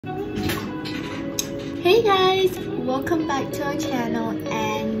Hey guys, welcome back to our channel,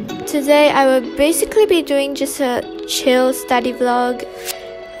 and today I will basically be doing just a chill study vlog,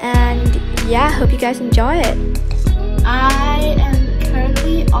 and yeah, I hope you guys enjoy it. I am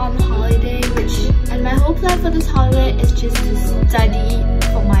currently on holiday, and my whole plan for this holiday is just to study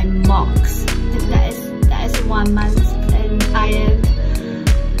for my mocks. That is 1 month, and I am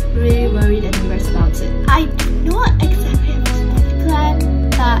really worried and nervous about it. I do not exactly have a study plan,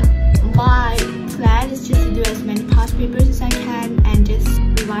 but my plan is just to do as many past papers as I can and just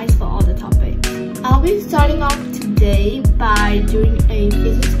revise for all the topics. I'll be starting off today by doing a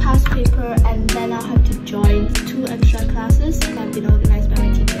physics past paper, and then I'll have to join 2 extra classes that have been organized by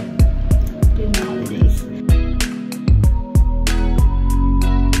my teacher during the holidays.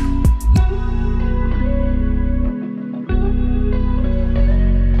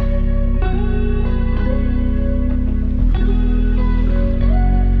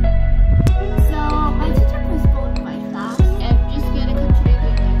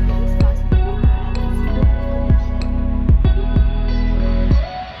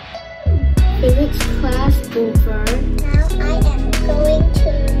 Physics class over. Now I am going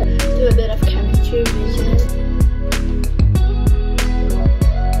to do a bit of chemistry revision.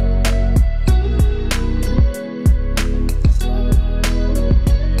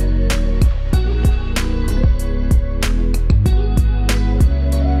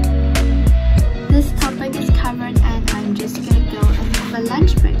 This topic is covered, and I'm just gonna go and have a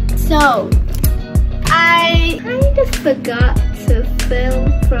lunch break. So I kind of forgot to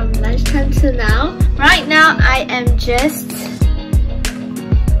film from lunchtime to now. Right now I am just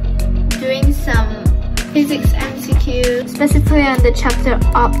doing some physics MCQ, specifically on the chapter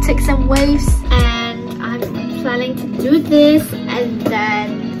optics and waves, and I'm planning to do this and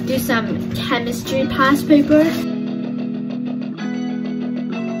then do some chemistry past papers.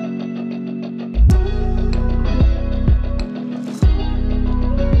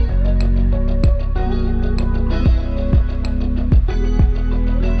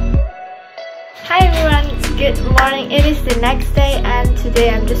 Hi everyone, good morning. It is the next day, and today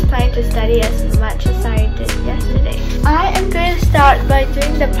I'm just planning to study as much as I did yesterday. I am going to start by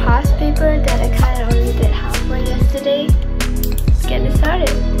doing the past paper that I kind of already did halfway yesterday. Let's get it started.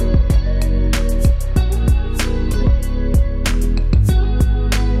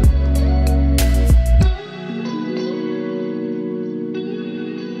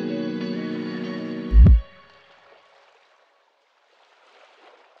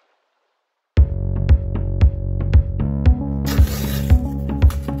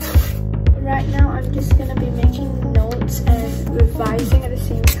 Right now I'm just gonna be making notes and revising at the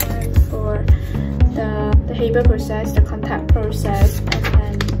same time for the Haber process, the contact process,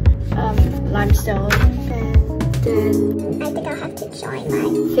 and then limestone, and then I think I'll have to join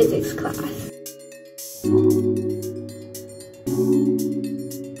my physics class.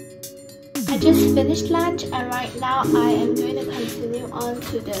 I just finished lunch, and right now I am going to continue on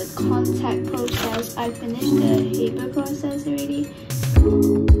to the contact process. I finished the Haber process already.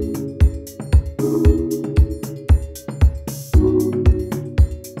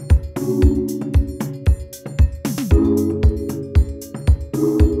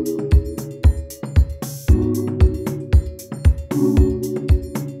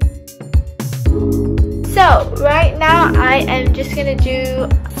 So right now I am just gonna do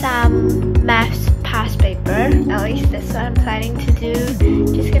some maths past paper. At least that's what I'm planning to do.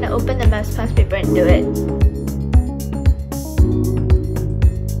 Just gonna open the maths past paper and do it.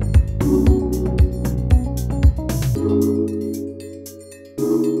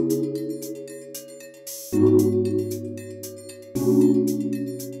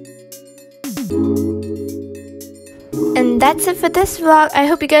 And that's it for this vlog. I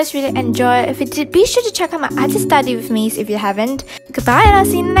hope you guys really enjoy it. If you did, be sure to check out my IGCSE Study With Me if you haven't. Goodbye, and I'll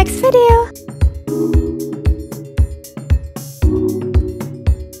see you in the next video.